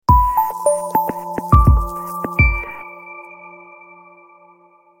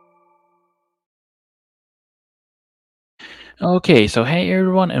Okay, so hey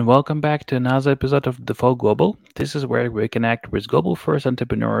everyone, and welcome back to another episode of The Fall Global. This is where we connect with global first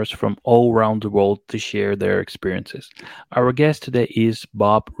entrepreneurs from all around the world to share their experiences. Our guest today is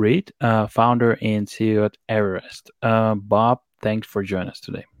Bob Reed, founder and CEO at Everest. Bob, thanks for joining us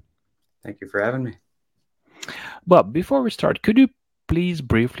today. Thank you for having me. Bob, before we start, could you please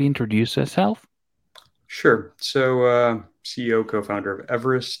briefly introduce yourself? Sure. CEO, co-founder of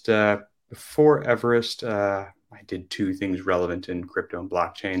Everest. Before Everest, I did two things relevant in crypto and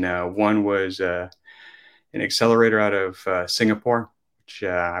blockchain. One was an accelerator out of Singapore, which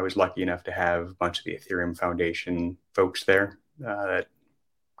I was lucky enough to have a bunch of the Ethereum Foundation folks there that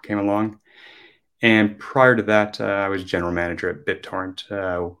came along. And prior to that, I was general manager at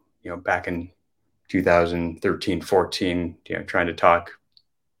BitTorrent. Back in 2013, 14, trying to talk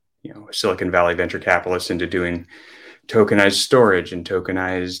Silicon Valley venture capitalists into doing tokenized storage and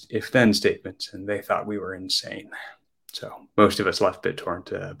tokenized if-then statements, and they thought we were insane. So most of us left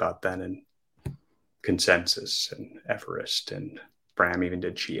BitTorrent about then, and Consensus and Everest and Bram even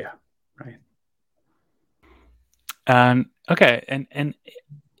did Chia, right? And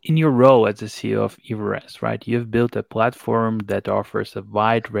in your role as the CEO of Everest, right, you've built a platform that offers a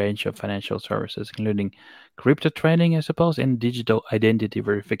wide range of financial services, including crypto trading, I suppose, and digital identity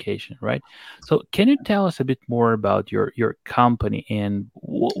verification, right? So, can you tell us a bit more about your company and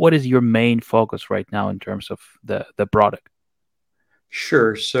what is your main focus right now in terms of the product?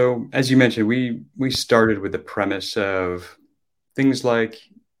 Sure. So as you mentioned, we started with the premise of things like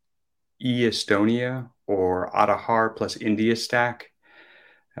Estonia or Adahar plus India stack,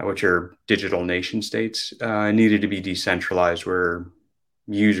 which are digital nation states, needed to be decentralized where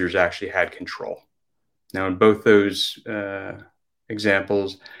users actually had control. Now, in both those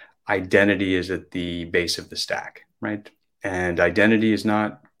examples, identity is at the base of the stack, right? And identity is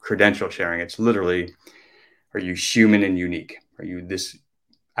not credential sharing. It's literally, are you human and unique? Are you this,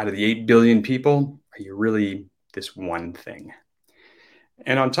 out of the 8 billion people, are you really this one thing?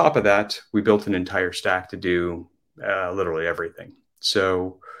 And on top of that, we built an entire stack to do literally everything.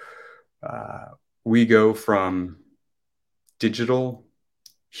 So uh, we go from digital,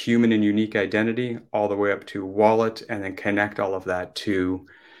 human and unique identity all the way up to wallet, and then connect all of that to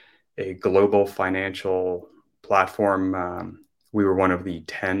a global financial platform. We were one of the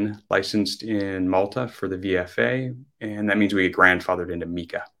 10 licensed in Malta for the VFA, and that means we get grandfathered into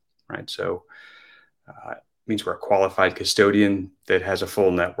MiCA, right? So it means we're a qualified custodian that has a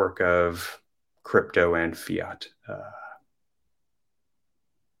full network of crypto and fiat.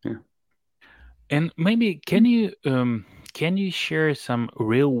 Yeah. And maybe can you share some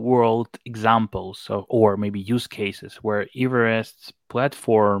real world examples of, or maybe use cases where Everest's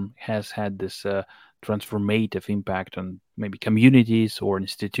platform has had this transformative impact on maybe communities or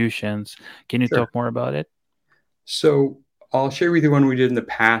institutions? Can you Sure. talk more about it? So I'll share with you one we did in the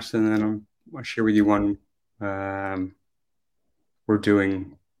past, and then I'll share with you one um, we're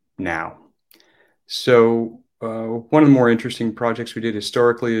doing now. So one of the more interesting projects we did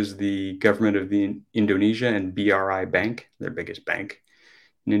historically is the government of the Indonesia and BRI Bank, their biggest bank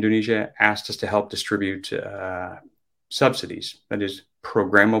in Indonesia, asked us to help distribute subsidies, that is,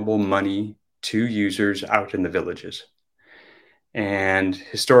 programmable money to users out in the villages. And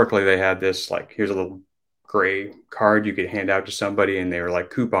historically, they had this like, here's a little gray card you could hand out to somebody, and they were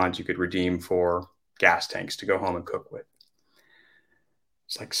like coupons you could redeem for gas tanks to go home and cook with.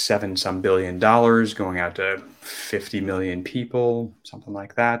 It's like $7 billion going out to 50 million people, something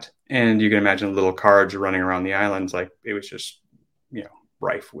like that. And you can imagine little cards running around the islands, like it was just,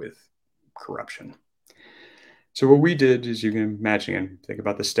 rife with corruption. So what we did is, you can imagine and think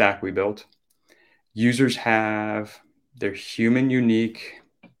about the stack we built. Users have their human unique,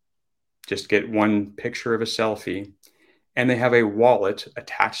 just get one picture of a selfie, and they have a wallet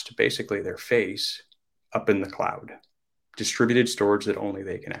attached to basically their face up in the cloud, distributed storage that only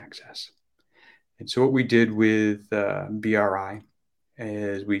they can access. And so what we did with BRI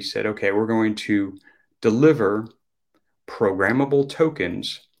is we said, okay, we're going to deliver programmable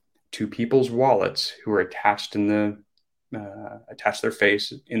tokens to people's wallets who are attached attached their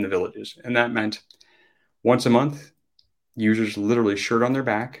face in the villages. And that meant once a month, users literally shirt on their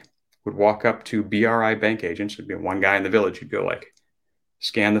back would walk up to BRI bank agents. There'd be one guy in the village who'd go like,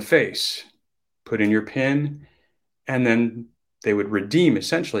 scan the face, put in your PIN, and then they would redeem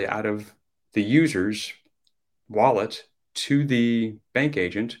essentially out of the user's wallet to the bank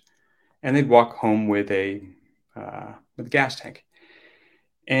agent, and they'd walk home with a gas tank.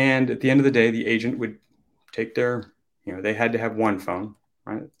 And at the end of the day, the agent would take their, they had to have one phone,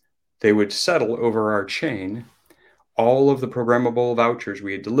 right? They would settle over our chain all of the programmable vouchers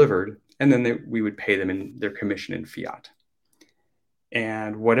we had delivered, and then we would pay them in their commission in fiat.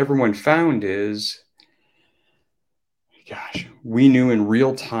 And what everyone found is, gosh, we knew in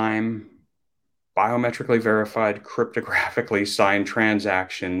real time, biometrically verified, cryptographically signed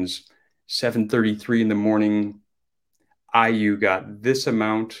transactions, 7:33 in the morning, IU got this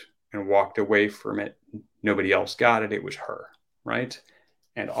amount and walked away from it. Nobody else got it. It was her, right?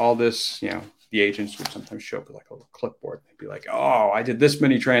 And all this, the agents would sometimes show up with like a little clipboard. They'd be like, "Oh, I did this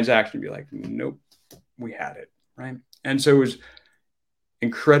many transactions." Be like, "Nope, we had it," right? And so it was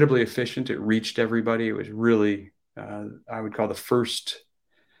incredibly efficient. It reached everybody. It was really, I would call the first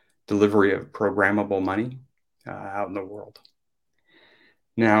delivery of programmable money out in the world.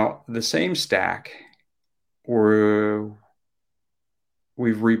 Now, the same stack we've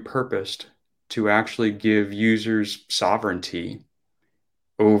repurposed to actually give users sovereignty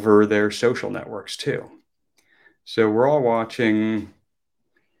over their social networks too. So we're all watching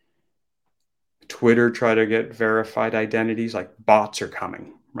Twitter try to get verified identities, like bots are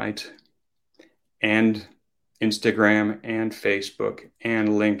coming, right? And Instagram and Facebook and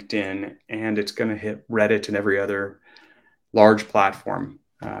LinkedIn, and it's going to hit Reddit and every other large platform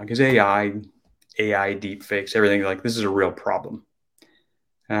because AI deepfakes, everything, like this is a real problem.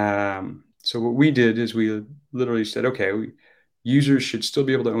 So what we did is we literally said, okay, users should still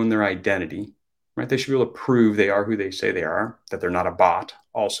be able to own their identity, right? They should be able to prove they are who they say they are, that they're not a bot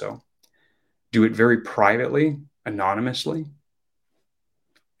also. Do it very privately, anonymously,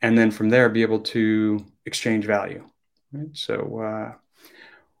 and then from there be able to exchange value. Right? So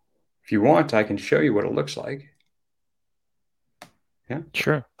if you want, I can show you what it looks like. Yeah.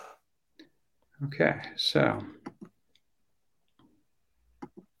 Sure. Okay. So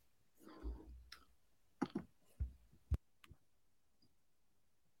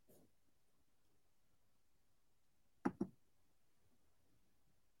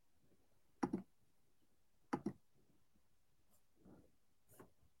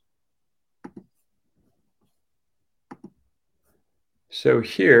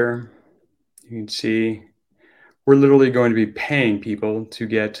here you can see we're literally going to be paying people to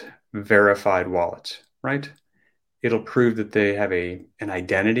get verified wallets, right? It'll prove that they have an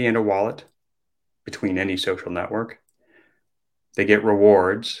identity and a wallet between any social network. They get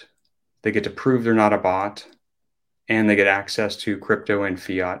rewards. They get to prove they're not a bot, and they get access to crypto and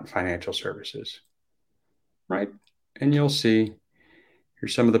fiat financial services, right? And you'll see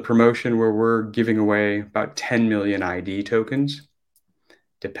here's some of the promotion where we're giving away about 10 million ID tokens,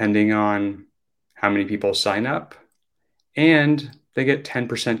 depending on how many people sign up. And they get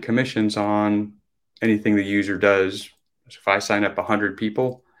 10% commissions on anything the user does. So if I sign up 100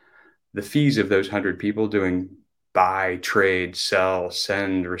 people, the fees of those 100 people doing buy, trade, sell,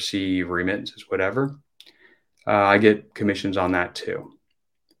 send, receive, remittances, whatever, I get commissions on that too.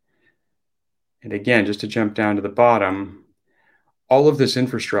 And again, just to jump down to the bottom, all of this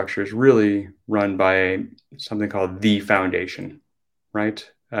infrastructure is really run by something called the foundation, right?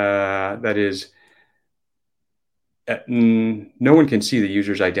 That is, no one can see the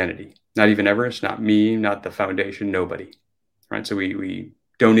user's identity, not even Everest, not me, not the foundation, nobody, right? So we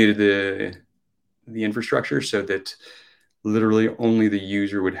donated the infrastructure so that literally only the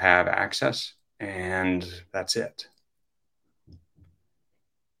user would have access, and that's it.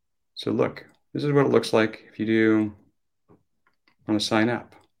 So look, this is what it looks like if you do want to sign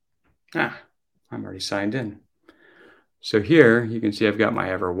up. I'm already signed in. So here you can see I've got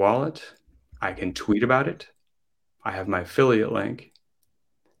my Ever wallet. I can tweet about it. I have my affiliate link.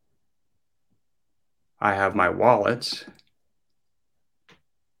 I have my wallets,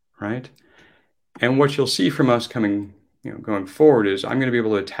 right? And what you'll see from us going forward is I'm going to be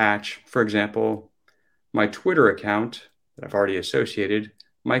able to attach, for example, my Twitter account that I've already associated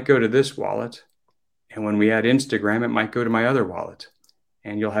might go to this wallet. And when we add Instagram, it might go to my other wallet.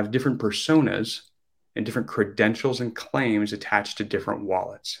 And you'll have different personas and different credentials and claims attached to different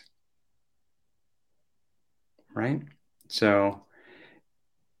wallets, right? So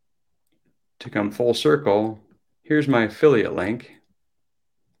to come full circle, here's my affiliate link.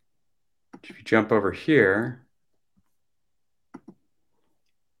 If you jump over here,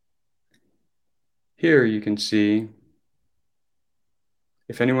 here you can see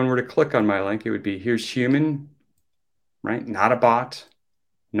if anyone were to click on my link, it would be here's human, right? Not a bot,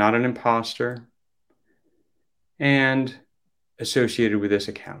 not an imposter, and associated with this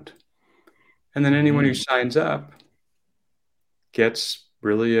account. And then anyone who signs up gets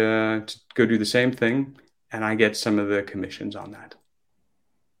really to go do the same thing, and I get some of the commissions on that.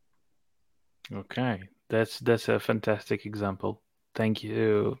 Okay, that's a fantastic example. Thank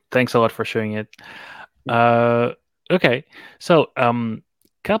you. Thanks a lot for showing it. Okay, so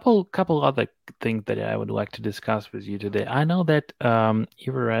Couple other things that I would like to discuss with you today. I know that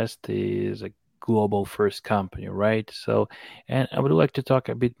Everest is a global first company, right? So, and I would like to talk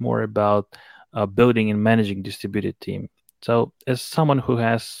a bit more about building and managing distributed team. So, as someone who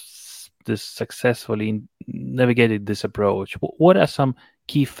has this successfully navigated this approach, what are some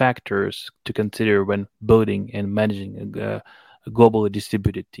key factors to consider when building and managing a globally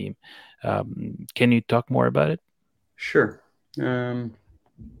distributed team? Can you talk more about it? Sure. Um,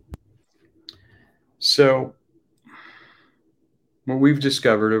 so, what we've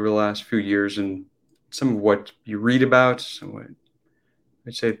discovered over the last few years, and some of what you read about, some of what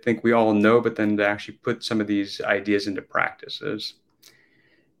I'd say think we all know, but then to actually put some of these ideas into practice is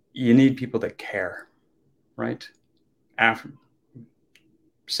you need people that care, right? After,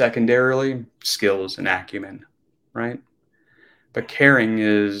 secondarily, skills and acumen, right? But caring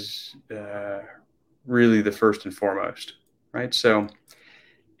is really the first and foremost, right? So,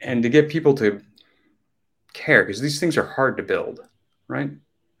 and to get people to care, because these things are hard to build, right?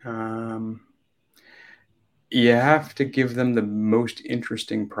 Um, you have to give them the most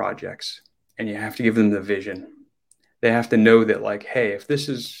interesting projects, and you have to give them the vision. They have to know that, like, hey, if this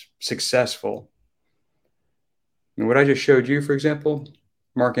is successful, and what I just showed you, for example,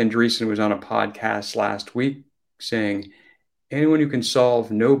 Mark Andreessen was on a podcast last week saying anyone who can solve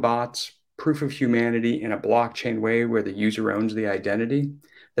no bots, proof of humanity in a blockchain way where the user owns the identity,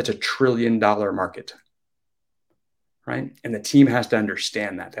 that's $1 trillion market, right? And the team has to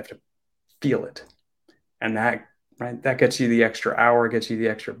understand that. They have to feel it. And that, right, that gets you the extra hour, gets you the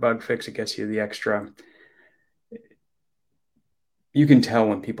extra bug fix, it gets you the extra. You can tell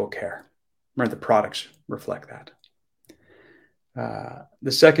when people care, right? The products reflect that.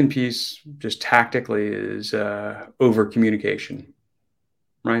 The second piece, just tactically, is over communication,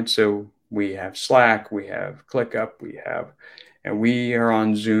 right? So we have Slack, we have ClickUp, and we are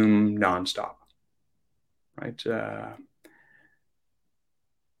on Zoom nonstop, right?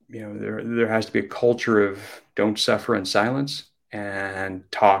 There has to be a culture of don't suffer in silence and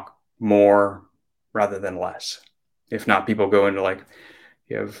talk more rather than less. If not, people go into like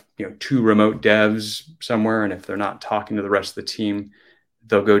you have two remote devs somewhere, and if they're not talking to the rest of the team,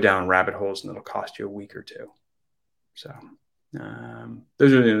 they'll go down rabbit holes, and it'll cost you a week or two. So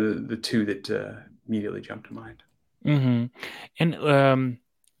those are the two that immediately jump to mind. Mm-hmm. And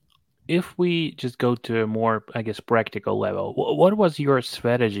if we just go to a more, I guess, practical level, what was your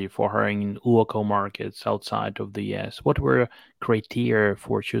strategy for hiring in local markets outside of the US? What were criteria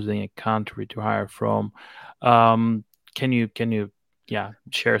for choosing a country to hire from? Um, can you, yeah,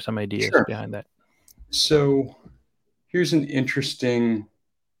 share some ideas Sure. behind that? So here's an interesting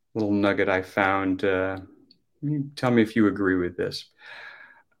little nugget I found. Tell me if you agree with this.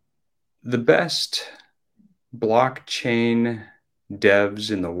 The best blockchain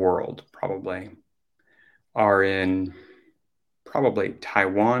devs in the world probably are in probably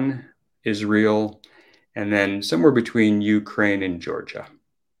Taiwan, Israel, and then somewhere between Ukraine and Georgia,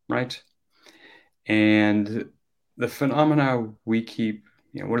 right? And the phenomena we keep,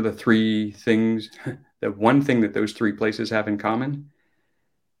 what are the three things? The one thing that those three places have in common,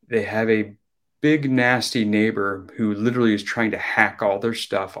 they have a big, nasty neighbor who literally is trying to hack all their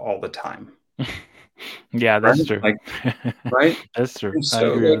stuff all the time, Yeah, right? that's true. Like, right? That's true. And I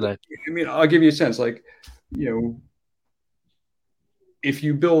so, agree like, with that. I'll give you a sense. Like, you know, if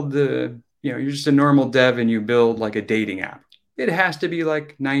you build you're just a normal dev and you build like a dating app, it has to be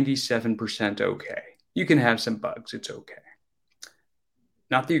like 97% okay. You can have some bugs. It's okay.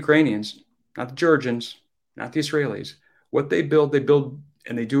 Not the Ukrainians, not the Georgians, not the Israelis. What they build,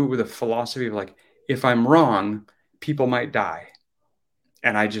 and they do it with a philosophy of like, if I'm wrong, people might die.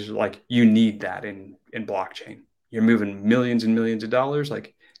 And I just like, you need that in blockchain. You're moving millions and millions of dollars.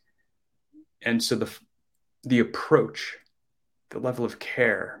 Like, and so the approach, the level of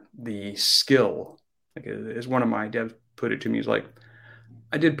care, the skill, like as one of my devs put it to me, is like,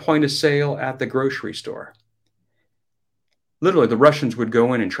 I did point of sale at the grocery store. Literally, the Russians would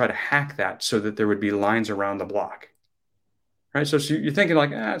go in and try to hack that so that there would be lines around the block. Right. So you're thinking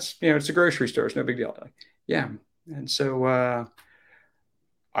like, it's a grocery store. It's no big deal. Like, yeah. And so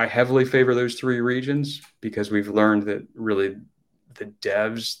I heavily favor those three regions because we've learned that really the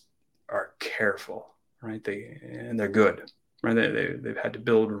devs are careful, right? They're good, right? They've had to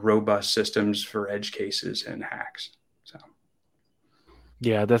build robust systems for edge cases and hacks. So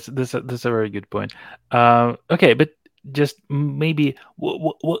Yeah, that's a very good point. Okay, but just maybe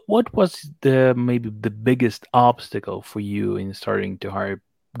what was the maybe the biggest obstacle for you in starting to hire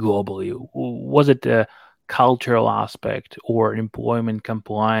globally? Was it the cultural aspect or employment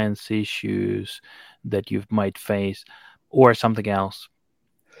compliance issues that you might face, or something else?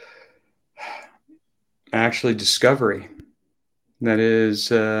 Actually, discovery. That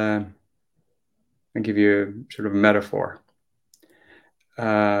is, I'll give you sort of a metaphor.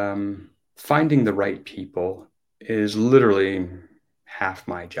 Finding the right people is literally half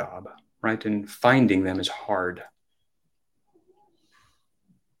my job, right? And finding them is hard.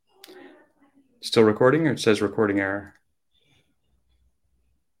 Still recording, or it says recording error?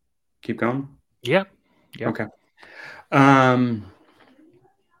 Keep going. Yeah. Yeah. Okay. Um,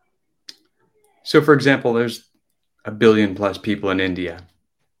 so, for example, there's a billion plus people in India.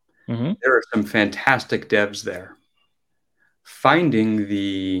 Hmm. There are some fantastic devs there. Finding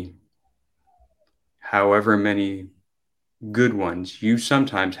the however many good ones, you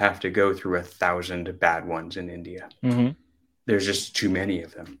sometimes have to go through 1,000 bad ones in India. Hmm. There's just too many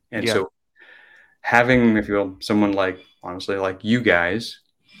of them. And Yeah. so having, if you will, someone like, honestly, like you guys,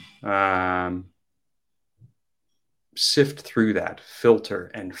 um, sift through that,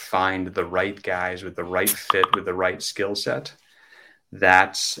 filter, and find the right guys with the right fit, with the right skill set,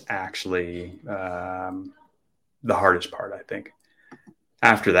 that's actually the hardest part, I think.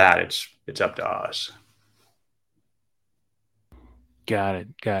 After that, it's up to us. Got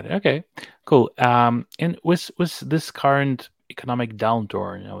it. Got it. Okay. Cool. And with this current economic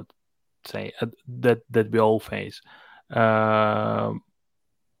downturn, I would say that we all face, uh,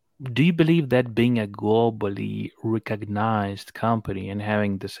 do you believe that being a globally recognized company and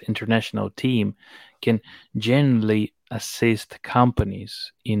having this international team can genuinely assist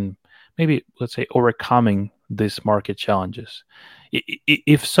companies in maybe, let's say, overcoming these market challenges?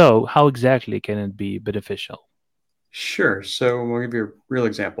 If so, how exactly can it be beneficial? Sure. So we'll give you a real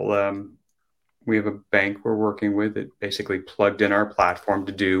example. We have a bank we're working with that basically plugged in our platform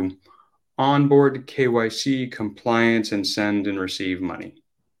to do onboard KYC compliance and send and receive money,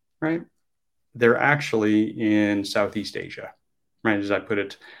 right? They're actually in Southeast Asia, right? As I put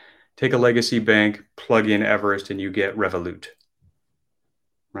it, take a legacy bank, plug in Everest, and you get Revolut,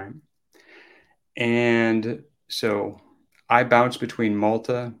 right? And so I bounce between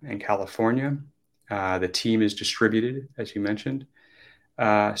Malta and California. The team is distributed, as you mentioned.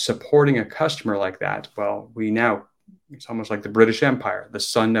 Supporting a customer like that, well, it's almost like the British Empire. The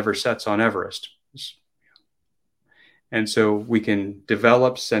sun never sets on Everest. And so we can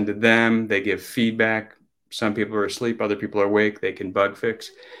develop, send to them. They give feedback. Some people are asleep, other people are awake. They can bug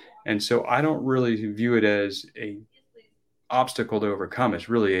fix. And so I don't really view it as a obstacle to overcome. It's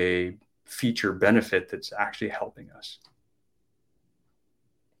really a feature benefit that's actually helping us.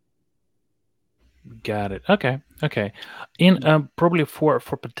 Got it. Okay. Okay. And probably for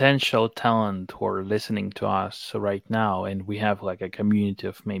potential talent who are listening to us right now, and we have like a community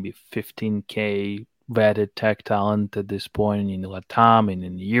of maybe 15K vetted tech talent at this point in Latam and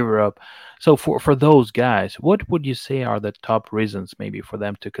in Europe. So for those guys, what would you say are the top reasons maybe for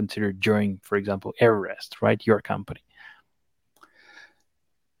them to consider joining, for example, Everest, right? Your company.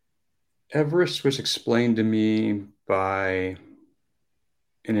 Everest was explained to me by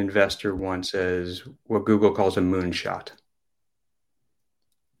an investor once as what Google calls a moonshot.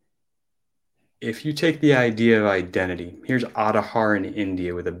 If you take the idea of identity, here's Adhar in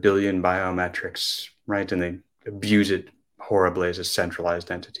India with 1 billion biometrics, right? And they abuse it horribly as a centralized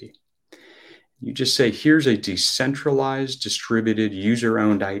entity. You just say, here's a decentralized, distributed, user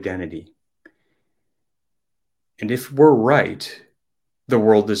owned identity. And if we're right, the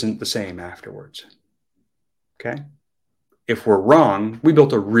world isn't the same afterwards. Okay. If we're wrong, we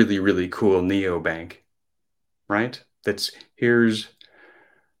built a really, really cool neobank, right? That's here's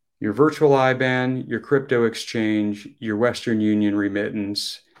your virtual IBAN, your crypto exchange, your Western Union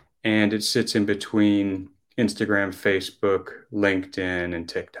remittance, and it sits in between Instagram, Facebook, LinkedIn, and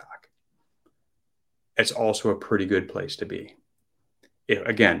TikTok. It's also a pretty good place to be.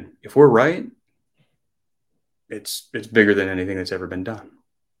 Again, if we're right, it's bigger than anything that's ever been done.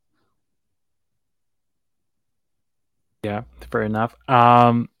 Yeah, fair enough.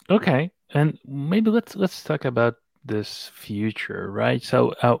 Okay, and maybe let's talk about this future, right?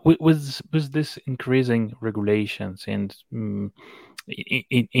 So, with this increasing regulations and in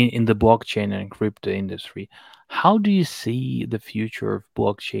the blockchain and crypto industry, how do you see the future of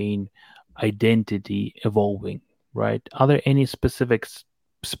blockchain identity evolving? Right? Are there any specific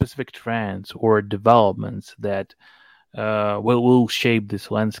trends or developments that will shape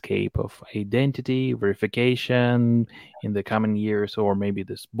this landscape of identity verification in the coming years, or maybe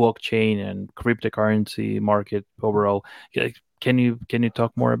this blockchain and cryptocurrency market overall? Can you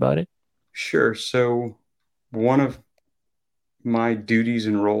talk more about it? Sure. So, one of my duties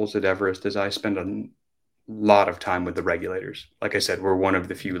and roles at Everest is I spend a lot of time with the regulators. Like I said, we're one of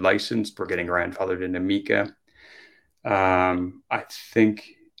the few licensed. We're getting grandfathered into MiCA. I think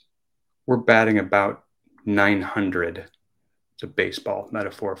we're batting about 900. It's a baseball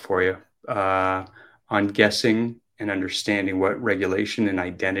metaphor for you, on guessing and understanding what regulation and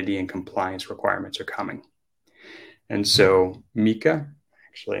identity and compliance requirements are coming. And so Mika,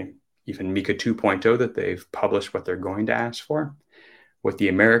 actually even Mika 2.0, that they've published what they're going to ask for, what the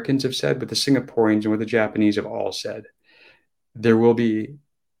Americans have said, what the Singaporeans and what the Japanese have all said. There will be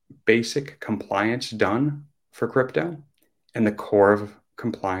basic compliance done for crypto, and the core of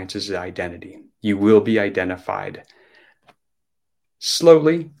compliance is identity. You will be identified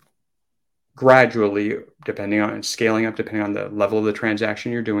slowly, gradually, depending on scaling up, depending on the level of the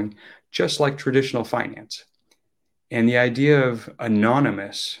transaction you're doing, just like traditional finance. And the idea of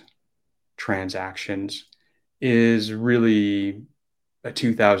anonymous transactions is really a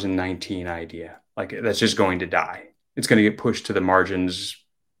 2019 idea. Like, that's just going to die. It's going to get pushed to the margins,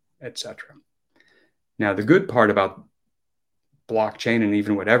 etc. Now, the good part about blockchain and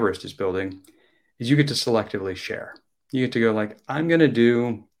even what Everest is building is you get to selectively share. You get to go like, I'm going to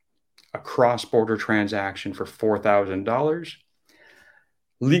do a cross-border transaction for $4,000.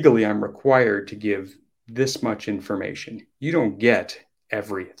 Legally, I'm required to give this much information. You don't get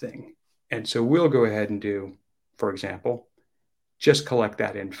everything. And so we'll go ahead and do, for example, just collect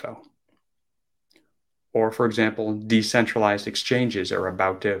that info. Or, for example, decentralized exchanges are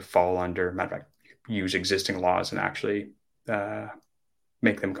about to fall under, matter of fact, use existing laws and actually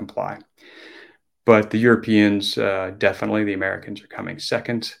make them comply. But the Europeans, definitely the Americans are coming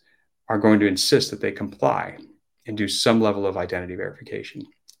second, are going to insist that they comply and do some level of identity verification.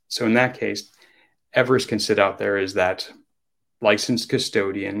 So in that case, Everest can sit out there as that licensed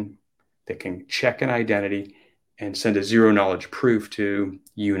custodian that can check an identity and send a zero knowledge proof to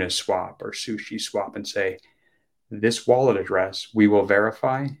Uniswap or SushiSwap and say, this wallet address we will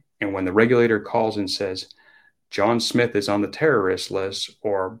verify. And when the regulator calls and says, John Smith is on the terrorist list,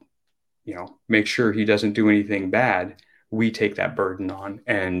 or make sure he doesn't do anything bad, we take that burden on.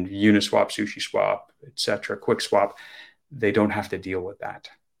 And Uniswap, SushiSwap, etc., QuickSwap, they don't have to deal with that,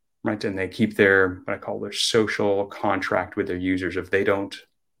 right? And they keep their, what I call their social contract with their users if they don't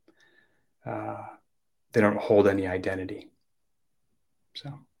hold any identity.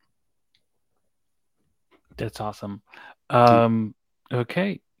 So That's awesome. yeah.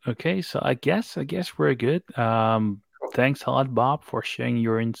 Okay. So I guess we're good. Thanks a lot, Bob, for sharing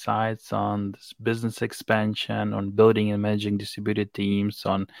your insights on this business expansion, on building and managing distributed teams,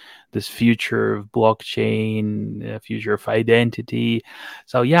 on this future of blockchain, future of identity.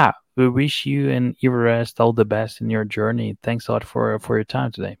 So yeah, we wish you and Everest all the best in your journey. Thanks a lot for your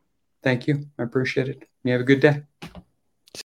time today. Thank you. I appreciate it. You have a good day.